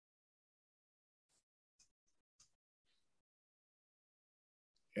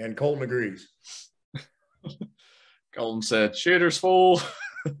 And Colton agrees. Colton said, shitter's full.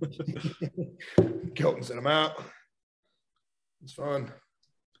 Colton said, I'm out. It's fun.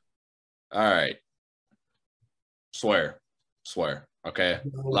 All right. Swear. Okay.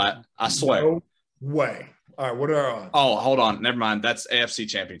 I swear. No way. All right. What are our odds? Oh, hold on. Never mind. That's AFC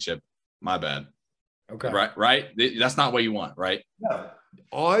Championship. My bad. Okay. Right. That's not what you want, right? No.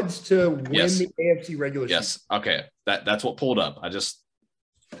 Odds to win the AFC regular season. Yes. Okay. That's what pulled up. I just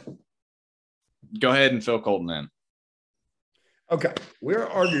go ahead and fill Colton in. Okay. We're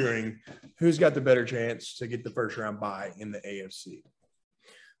arguing who's got the better chance to get the first round bye in the AFC.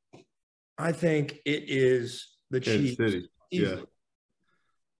 I think it is the Chiefs. City. Yeah.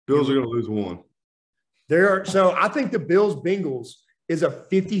 Bills are going to lose one. So I think the Bills-Bengals is a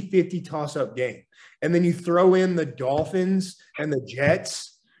 50-50 toss-up game. And then you throw in the Dolphins and the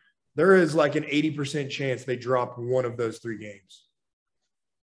Jets, there is like an 80% chance they drop one of those three games.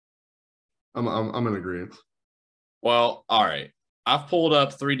 I'm in agreement. Well, all right. I've pulled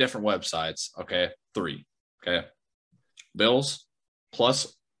up 3 different websites. Okay. 3. Okay. Bills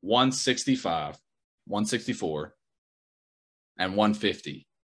plus 165, 164, and 150.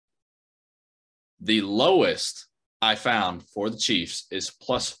 The lowest I found for the Chiefs is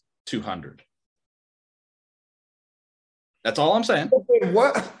plus 200. That's all I'm saying.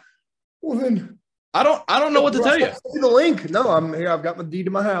 What? Well, then I don't know what to tell you. Send me the link. No, I'm here. I've got my deed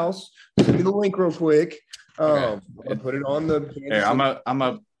to my house. Send me the link real quick. Okay. I'll put it on the. Here, I'm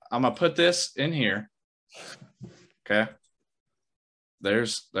gonna put this in here. Okay.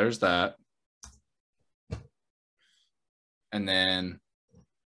 There's that. And then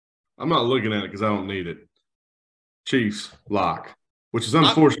I'm not looking at it because I don't need it. Chiefs lock, which is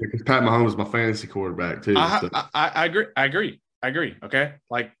unfortunate because Pat Mahomes is my fantasy quarterback too. I agree. Okay.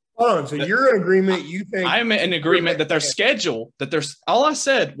 Like, hold on. So you're in agreement. You think I'm in agreement that their schedule, all I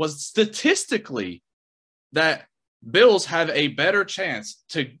said was statistically that Bills have a better chance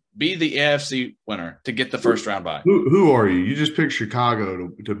to be the AFC winner to get the first round bye. Who are you? You just picked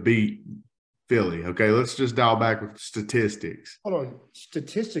Chicago to beat Philly. Okay, let's just dial back with statistics. Hold on.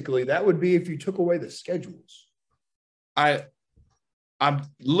 Statistically, that would be if you took away the schedules. I'm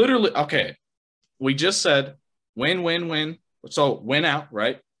literally okay. We just said win. So win out,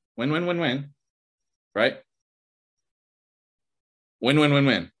 right? Win. Right?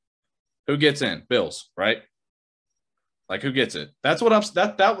 Win. Who gets in? Bills, right? Like, who gets it? That's what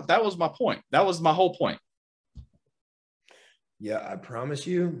that was my point. That was my whole point. Yeah, I promise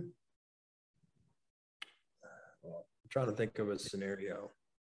you. I'm trying to think of a scenario.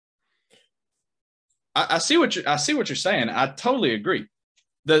 I see what you're saying. I totally agree.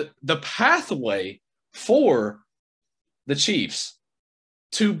 The pathway for the Chiefs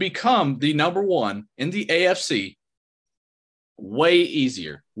to become the number one in the AFC way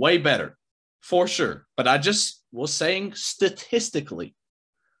easier, way better, for sure. But I just was saying statistically,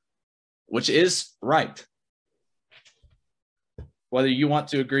 which is right. whether you want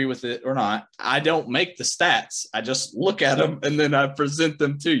to agree with it or not. I don't make the stats. I just look at them and then I present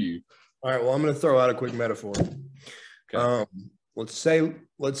them to you. All right. Well, I'm going to throw out a quick metaphor. Okay. Let's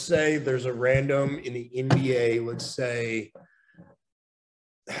say there's a random in the NBA. Let's say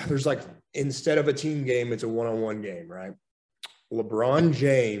there's like, instead of a team game, it's a one-on-one game, right? LeBron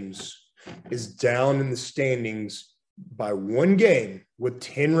James is down in the standings by one game with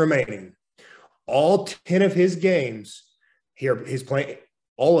 10 remaining. All 10 of his games here, he's playing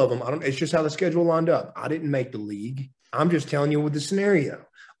all of them. It's just how the schedule lined up. I didn't make the league. I'm just telling you with the scenario.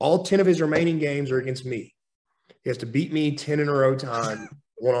 All 10 of his remaining games are against me. He has to beat me 10 in a row time,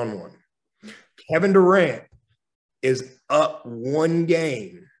 one-on-one. Kevin Durant is up one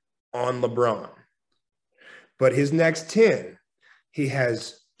game on LeBron. But his next 10, he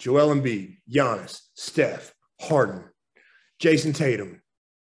has Joel Embiid, Giannis, Steph, Harden, Jason Tatum,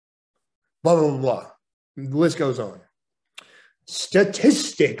 blah, blah, blah, blah. The list goes on.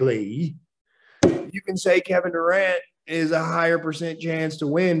 Statistically, you can say Kevin Durant is a higher percent chance to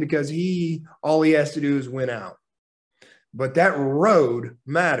win because all he has to do is win out. But that road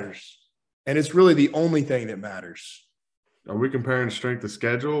matters, and it's really the only thing that matters. Are we comparing strength of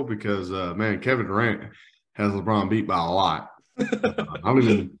schedule? Because, man, Kevin Durant has LeBron beat by a lot. I'm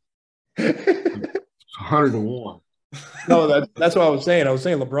even 100-1. No, that's what I was saying. I was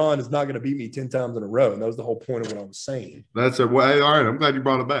saying LeBron is not going to beat me 10 times in a row, and that was the whole point of what I was saying. That's it. Well, hey, all right. I'm glad you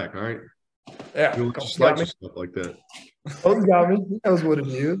brought it back. All right. Yeah. You just like stuff like that. Oh, got me. He knows what it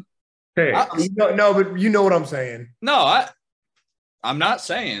is. Hey. No, but you know what I'm saying. No, I'm not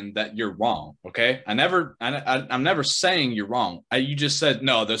saying that you're wrong. Okay. I'm never saying you're wrong. You just said,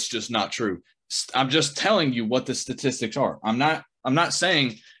 no, that's just not true. I'm just telling you what the statistics are. I'm not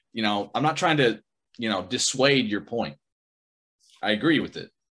saying, I'm not trying to, dissuade your point. I agree with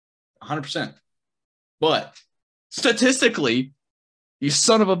it 100%. But statistically, you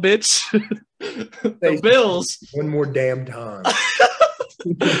son of a bitch, the Bills. One more damn time.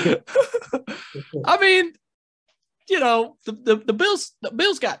 I mean, the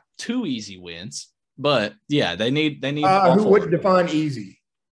Bills got 2 easy wins, but yeah, they need. Who would define easy?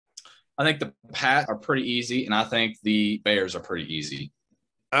 I think the Pats are pretty easy, and I think the Bears are pretty easy.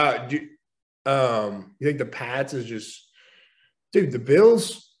 You think the Pats is just, dude? The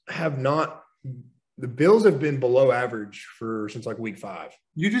Bills have been below average since like week 5.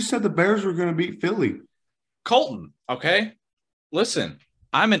 You just said the Bears were going to beat Philly. Colton, okay? Listen,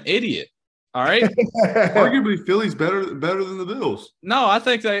 I'm an idiot. All right. Arguably, Philly's better than the Bills. No, I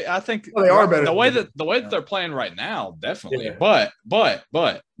think they are better. The way that they're playing right now, definitely. Yeah. But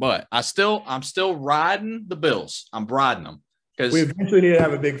I'm still riding the Bills. I'm riding them because we eventually need to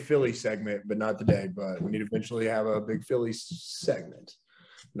have a big Philly segment, but not today. But we need to eventually have a big Philly segment.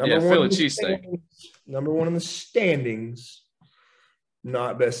 Philly cheesesteak. Number 1 in the standings.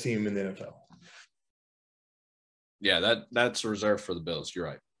 Not best team in the NFL. Yeah, that's reserved for the Bills. You're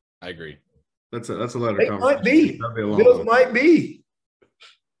right. I agree. That's a letter. It might be. Bills might be.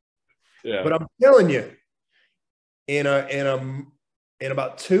 Yeah. But I'm telling you, in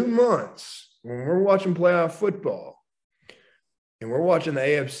about 2 months, when we're watching playoff football and we're watching the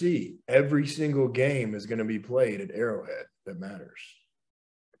AFC, every single game is going to be played at Arrowhead that matters.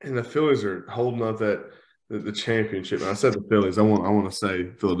 And the Phillies are holding up the championship. And I said the Phillies. I want to say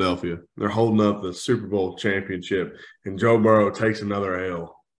Philadelphia. They're holding up the Super Bowl championship, and Joe Burrow takes another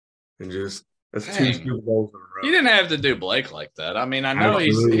L, and just that's 2 Super Bowls in a row. You didn't have to do Blake like that. I mean, I know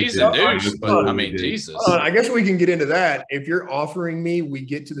he's a douche, but I mean, Jesus. I guess we can get into that. If you're offering me, we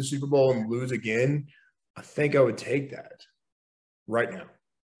get to the Super Bowl and lose again, I think I would take that right now.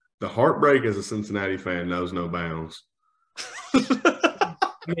 The heartbreak as a Cincinnati fan knows no bounds.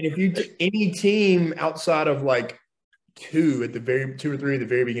 I mean, if any team outside of like 2 or 3 at the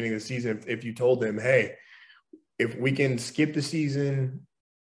very beginning of the season, if you told them, hey, if we can skip the season,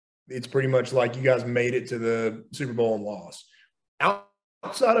 it's pretty much like you guys made it to the Super Bowl and lost.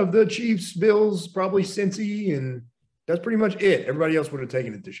 Outside of the Chiefs, Bills, probably Cincy, and that's pretty much it. Everybody else would have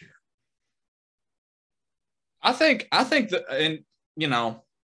taken it this year. I think that, and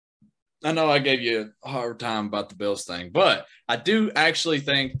I know I gave you a hard time about the Bills thing, but I do actually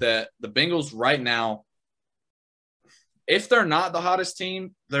think that the Bengals right now, if they're not the hottest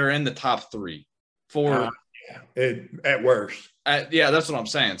team, they're in the top 3 at worst. That's what I'm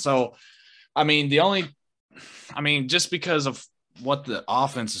saying. So, I mean, just because of what the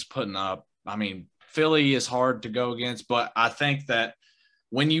offense is putting up, I mean, Philly is hard to go against, but I think that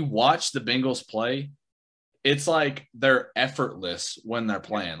when you watch the Bengals play, it's like they're effortless when they're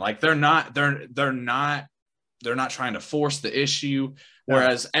playing. Like they're not trying to force the issue.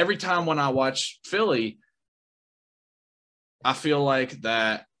 Whereas every time when I watch Philly, I feel like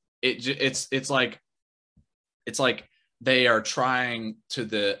that it's like they are trying to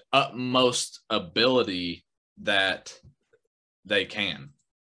the utmost ability that they can.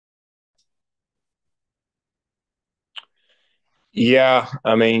 Yeah,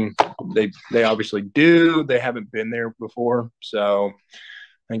 I mean, they obviously do. They haven't been there before, so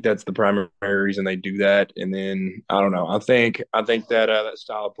I think that's the primary reason they do that. And then I don't know. I think that that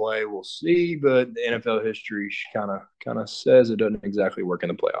style of play we'll see, but the NFL history kind of says it doesn't exactly work in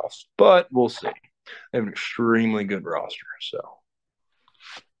the playoffs. But we'll see. They have an extremely good roster, so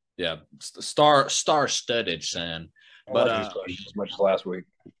Yeah, star studded, son. I But like these questions as much as last week.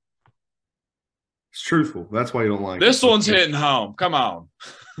 It's truthful. That's why you don't like this it. one's hitting home. Come on.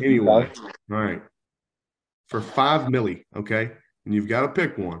 Anyway, all right. For $5 million, okay, and you've got to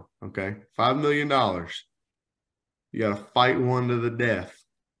pick one, okay, $5 million. You got to fight one to the death.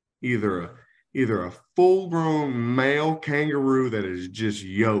 Either a full-grown male kangaroo that is just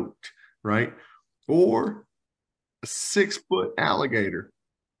yoked, right, or a 6-foot alligator.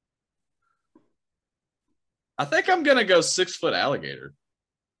 I think I'm gonna go 6-foot alligator.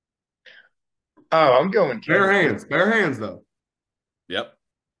 Oh, I'm going Bare hands though. Yep,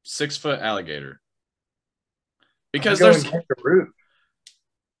 6-foot alligator. Because I'm there's going kangaroo.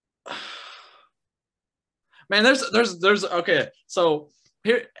 man, there's okay. So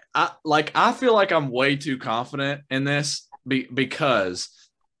here, I feel like I'm way too confident in this because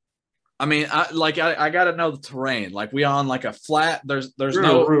I mean, I got to know the terrain. Like we on like a flat. There's You're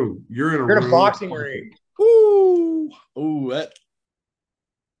no in a room. You're in a You're in room. a boxing ring. ooh that.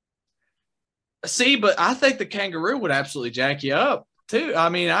 See, but I think the kangaroo would absolutely jack you up too. I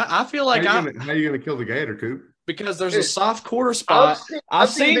mean, I feel like how are you gonna kill the gator, Coop? because there's a soft quarter spot. I've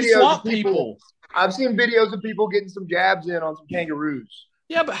seen videos swamp of people. I've seen videos of people getting some jabs in on some kangaroos.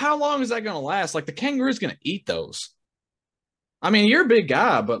 Yeah, but how long is that going to last? Like the kangaroo's going to eat those. I mean, you're a big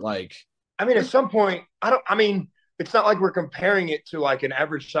guy, but like, I mean, at some point, I mean, it's not like we're comparing it to like an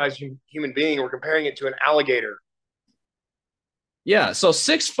average sized human being. We're comparing it to an alligator. yeah. So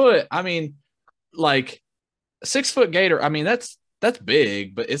 6 foot. I mean, like 6 foot gator. I mean, that's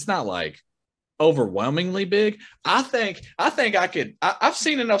big, but it's not like overwhelmingly big. I think I could. I've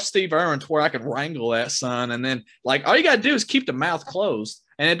seen enough Steve Irwin to where I could wrangle that son, and then like all you got to do is keep the mouth closed,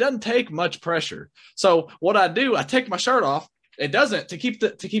 and it doesn't take much pressure. So what I do, I take my shirt off. It doesn't to keep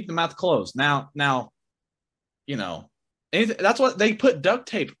the mouth closed. Now, you know, that's what they put duct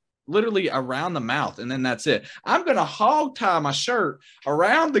tape literally around the mouth, and then that's it. I'm gonna hog tie my shirt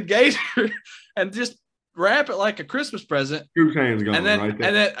around the gator and just wrap it like a Christmas present. Coop's hands going and then, right there.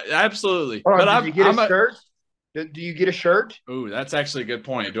 And then absolutely. Hold on, but did you get a shirt? Do you get a shirt? Ooh, that's actually a good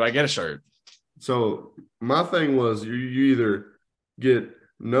point. Do I get a shirt? So my thing was you either get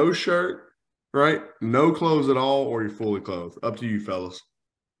no shirt, right? No clothes at all, or you're fully clothed. Up to you, fellas.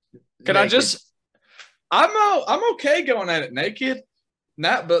 Can naked. I just I'm okay going at it naked.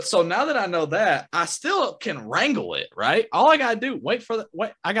 Now, but so now that I know that, I still can wrangle it, right? All I gotta do, wait.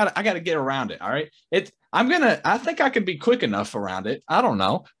 I gotta get around it. All right. I think I can be quick enough around it. I don't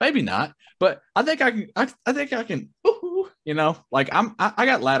know. Maybe not, but I think I can. I think I can. You know, like I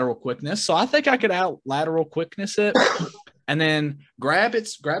got lateral quickness, so I think I could out lateral quickness it, and then grab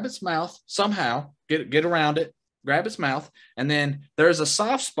its mouth somehow, get around it, grab its mouth, and then there's a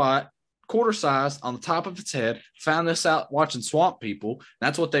soft spot, quarter size on the top of its head. Found this out watching Swamp People.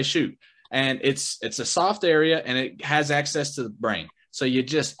 That's what they shoot, and it's a soft area, and it has access to the brain. So you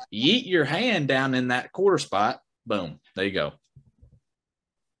just yeet your hand down in that quarter spot. Boom. There you go.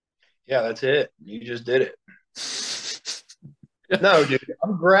 Yeah, that's it. You just did it. No, dude.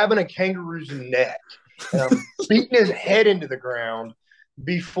 I'm grabbing a kangaroo's neck and I'm beating his head into the ground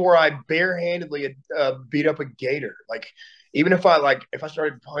before I barehandedly beat up a gator. Like, even if I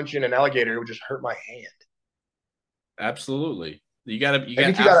started punching an alligator, it would just hurt my hand. Absolutely. You got a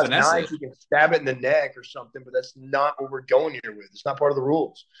knife, you can stab it in the neck or something, but that's not what we're going here with. It's not part of the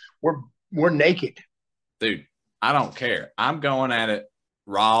rules. We're naked. Dude, I don't care. I'm going at it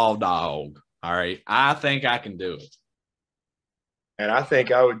raw dog. All right. I think I can do it. And I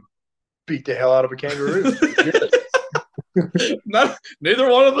think I would beat the hell out of a kangaroo. No, neither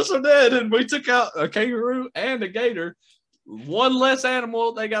one of us are dead, and we took out a kangaroo and a gator. One less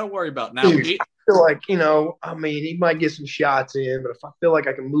animal they got to worry about. Now, dude, I feel like, I mean, he might get some shots in, but if I feel like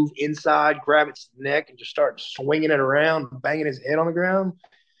I can move inside, grab its neck, and just start swinging it around, banging his head on the ground,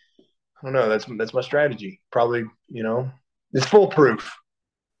 I don't know. That's my strategy. Probably, it's foolproof.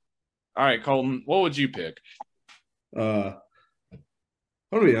 All right, Colton, what would you pick? I'm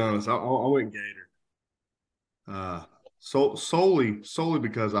gonna be honest. I went gator. Solely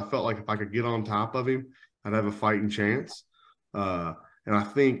because I felt like if I could get on top of him, I'd have a fighting chance. And I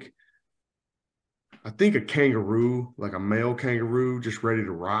think a kangaroo, like a male kangaroo, just ready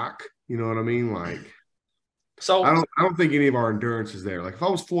to rock. You know what I mean? Like, So I don't think any of our endurance is there. Like, if I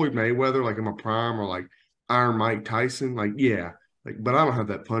was Floyd Mayweather, like in my prime, or like Iron Mike Tyson, like, yeah, like, but I don't have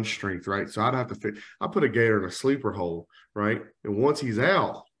that punch strength, right? So I'd have to fit. I put a gator in a sleeper hole, right? And once he's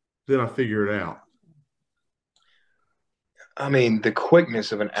out, then I figure it out. I mean, the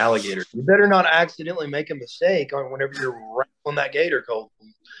quickness of an alligator. You better not accidentally make a mistake on whenever you're rattling that gator,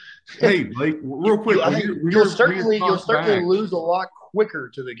 Colton. Hey, Blake, real quick, You'll certainly back, lose a lot quicker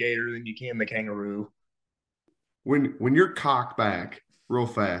to the gator than you can the kangaroo. when you're cocked back real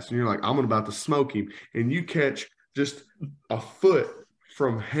fast and you're like, I'm about to smoke him, and you catch just a foot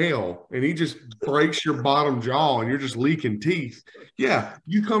from hell and he just breaks your bottom jaw and you're just leaking teeth. Yeah,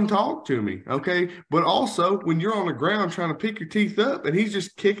 you come talk to me, okay? But also when you're on the ground trying to pick your teeth up and he's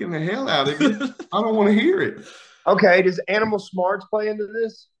just kicking the hell out of you, I don't want to hear it. Okay, does animal smarts play into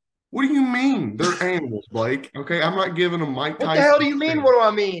this? What do you mean? They're animals, Blake. Okay, I'm not giving them Mike Tyson. What the hell do you mean? What do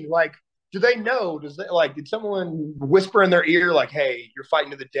I mean? Like, do they know? Did someone whisper in their ear like, "Hey, you're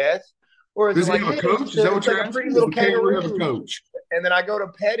fighting to the death"? Or is Does it he like, have a coach? It's is that what it's you're like a asking? pretty Does little the kangaroo kangaroo have a coach? And then I go to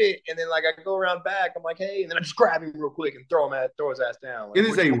pet it, and then like I go around back. I'm like, "Hey," and then I just grab him real quick and throw his ass down. Like, It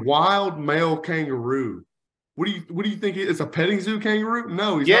is a wild male kangaroo. What do you think? It's a petting zoo kangaroo?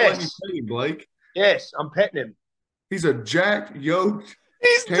 No, he's not letting you pet him, Blake. Yes, I'm petting him. He's a jacked, yoked.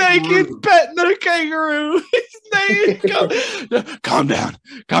 he's kangaroo. naked petting a kangaroo. He's naked. Calm down.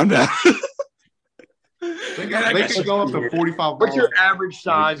 They can go up to 45. What's your average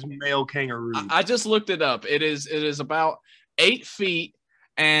size male kangaroo? I just looked it up. It is about 8 feet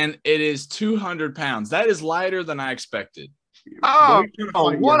and it is 200 pounds. That is lighter than I expected. Tell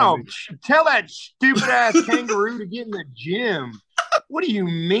that stupid ass kangaroo to get in the gym. What do you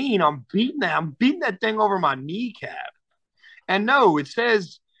mean? I'm beating that thing over my kneecap. And no, it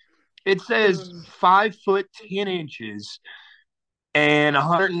says 5 foot 10 inches and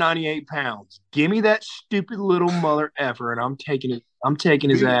 198 pounds. Give me that stupid little mother effer, and I'm taking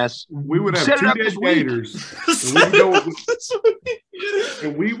his ass. We would have 2 dead gators,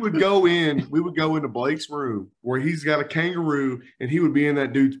 and we would go into Blake's room where he's got a kangaroo, and he would be in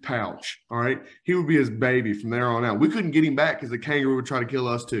that dude's pouch. All right, he would be his baby from there on out. We couldn't get him back because the kangaroo would try to kill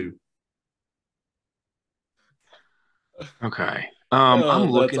us too. Okay.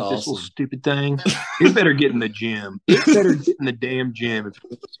 I'm looking at this little stupid thing. It better get in the gym. It better get in the damn gym if it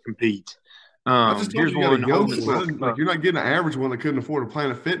wants to compete. I just told you got to go. Like, you're not getting an average one that couldn't afford a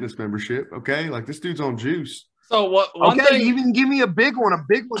Planet Fitness membership. Okay, like this dude's on juice. So what? You can give me a big one. A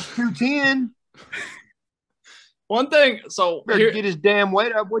big one's 210. One thing. So better get his damn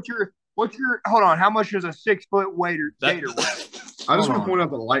weight up. What's your? Hold on. How much is a 6 foot gator weigh? I just want to point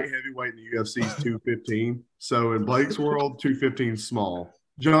out that light heavyweight in the UFC is 215. So in Blake's world, 215 is small.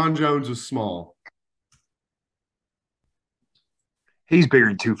 John Jones is small. He's bigger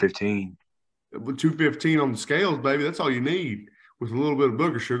than 215. With 215 on the scales, baby, that's all you need with a little bit of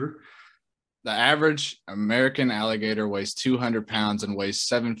booger sugar. The average American alligator weighs 200 pounds and weighs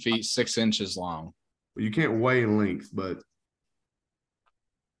 7 feet 6 inches long. Well, you can't weigh in length, but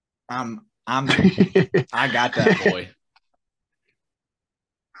I got that, boy.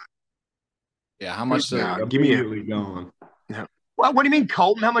 Yeah, how much? Give me immediately gone. Well, what do you mean,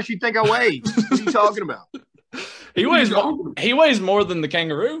 Colton? How much do you think I weigh? What are you talking about? He weighs more than the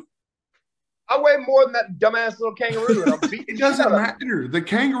kangaroo. I weigh more than that dumbass little kangaroo. And it doesn't matter. The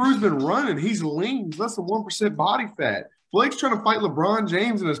kangaroo's been running. He's lean. He's less than 1% body fat. Blake's trying to fight LeBron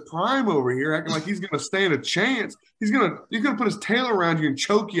James in his prime over here, acting like he's going to stand a chance. He's gonna put his tail around you and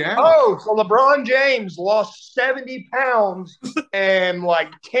choke you out. Oh, so LeBron James lost 70 pounds and like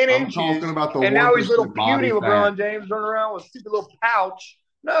 10 inches. Talking about and now he's little puny LeBron James running around with a stupid little pouch.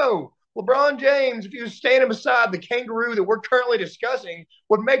 No, LeBron James, if he was standing beside the kangaroo that we're currently discussing,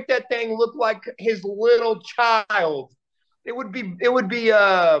 would make that thing look like his little child. I wouldn't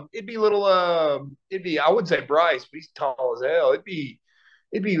say Bryce, but he's tall as hell. It'd be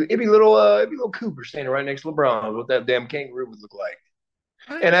little Cooper standing right next to LeBron. What that damn kangaroo would look like.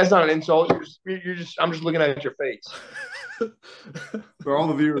 And that's not an insult. I'm just looking at your face. For all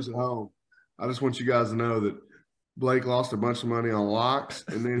the viewers at home, I just want you guys to know that Blake lost a bunch of money on locks,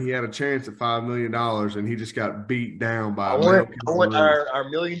 and then he had a chance at $5 million, and he just got beat down by. I want our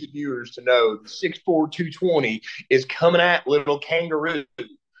millions of viewers to know 6'4", 220 is coming at little kangaroo.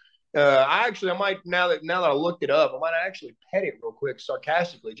 I might now that I looked it up, I might actually pet it real quick,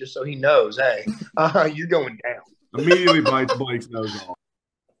 sarcastically, just so he knows, hey, you're going down. Immediately bites Blake's nose off.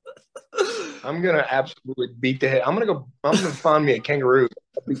 I'm gonna absolutely beat the head. I'm gonna find me a kangaroo.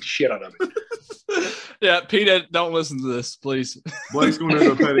 I'll beat the shit out of it. Yeah, Peter, don't listen to this, please. Blake's going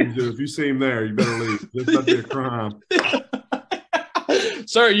into a petting zoo. If you see him there, you better leave. This might be a crime.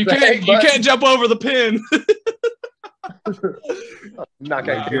 Sir, you can't jump over the pin. Not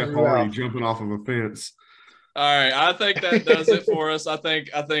gonna Jeff Hardy jumping off of a fence. All right, I think that does it for us. I think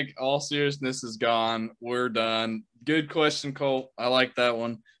all seriousness is gone. We're done. Good question, Colt. I like that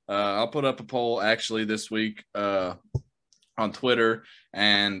one. I'll put up a poll actually this week on Twitter,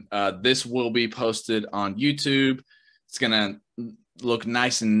 and this will be posted on YouTube. It's gonna look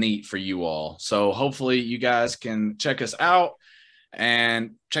nice and neat for you all. So hopefully you guys can check us out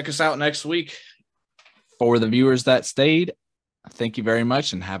and check us out next week. For the viewers that stayed, thank you very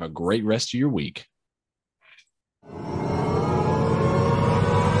much and have a great rest of your week.